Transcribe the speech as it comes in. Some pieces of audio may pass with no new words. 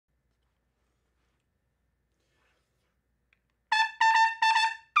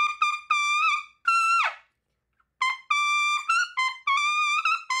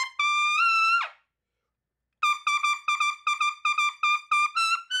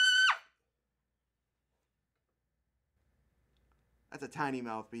That's a tiny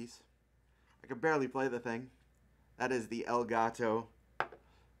mouthpiece. I can barely play the thing. That is the El Gato.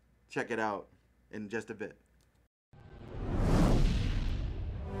 Check it out in just a bit.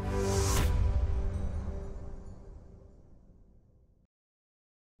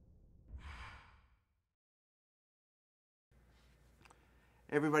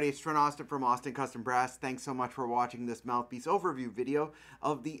 Hey everybody, it's Trent Austin from Austin Custom Brass. Thanks so much for watching this mouthpiece overview video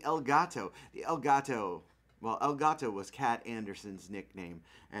of the El Gato. The El Gato, well, El Gato was Cat Anderson's nickname,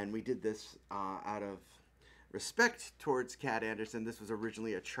 and we did this out of respect towards Cat Anderson. This was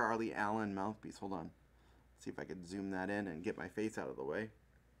originally a Charlie Allen mouthpiece. Hold on. Let's see if I can zoom that in and get my face out of the way.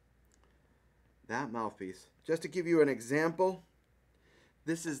 That mouthpiece. Just to give you an example,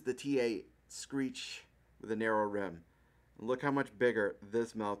 this is the TA Screech with a narrow rim. Look how much bigger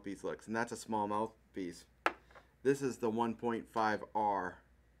this mouthpiece looks, and that's a small mouthpiece. This is the 1.5R,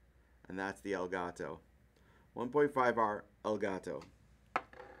 and that's the El Gato. 1.5R El Gato.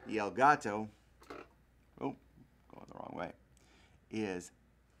 The El Gato, oh, going the wrong way, is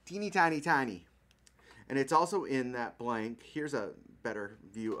teeny tiny tiny. And it's also in that blank, here's a better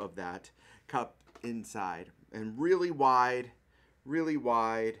view of that cup inside. And really wide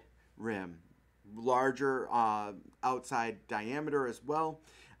rim. Larger outside diameter as well.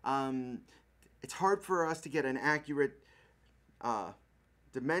 It's hard for us to get an accurate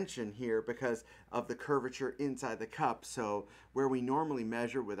dimension here because of the curvature inside the cup. So where we normally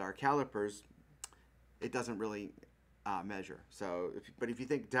measure with our calipers, it doesn't really measure. So, but if you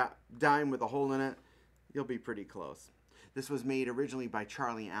think dime with a hole in it, you'll be pretty close. This was made originally by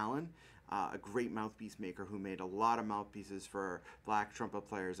Charlie Allen, a great mouthpiece maker who made a lot of mouthpieces for black trumpet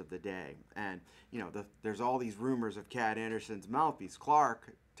players of the day. And, you know, there's all these rumors of Cat Anderson's mouthpiece.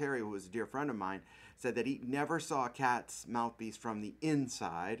 Clark Terry, who was a dear friend of mine, said that he never saw Cat's mouthpiece from the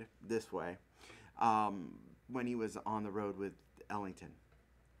inside, this way, when he was on the road with Ellington.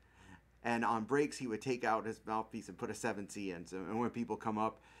 And on breaks, he would take out his mouthpiece and put a 7C in. So, and when people come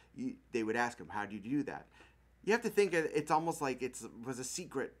up, they would ask him, how do you do that? You have to think it's almost like it was a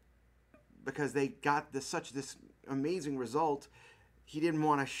secret, because they got this amazing result. He didn't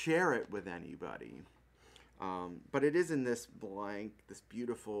want to share it with anybody. But it is in this blank, this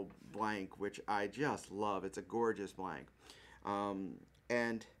beautiful blank, which I just love. It's a gorgeous blank.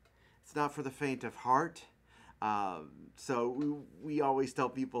 And it's not for the faint of heart. So we always tell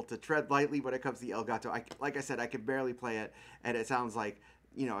people to tread lightly when it comes to the El Gato. Like I said, I can barely play it, and it sounds like,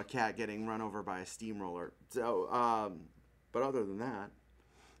 you know, a cat getting run over by a steamroller. So, but other than that,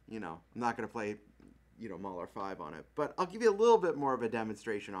 you know, I'm not going to play, you know, Mahler 5 on it. But I'll give you a little bit more of a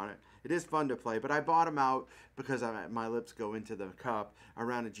demonstration on it. It is fun to play, but I bought them out because my lips go into the cup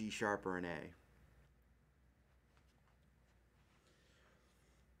around a G sharp or an A.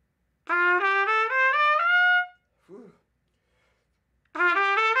 Whew.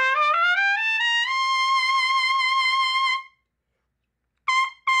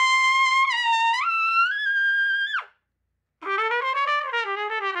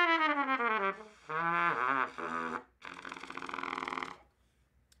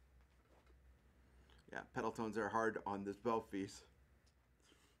 Yeah, pedal tones are hard on this mouthpiece.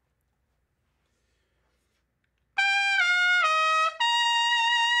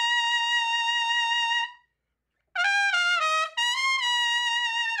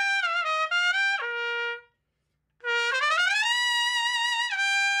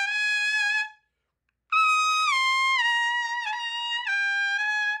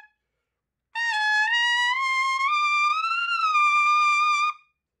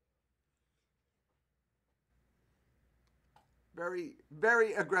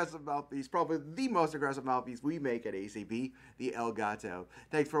 Very aggressive mouthpiece. Probably the most aggressive mouthpiece we make at ACB, the El Gato.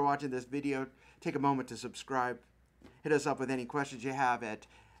 Thanks for watching this video. Take a moment to subscribe. Hit us up with any questions you have at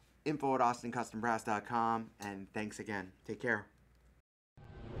info@austincustombrass.com. And thanks again. Take care.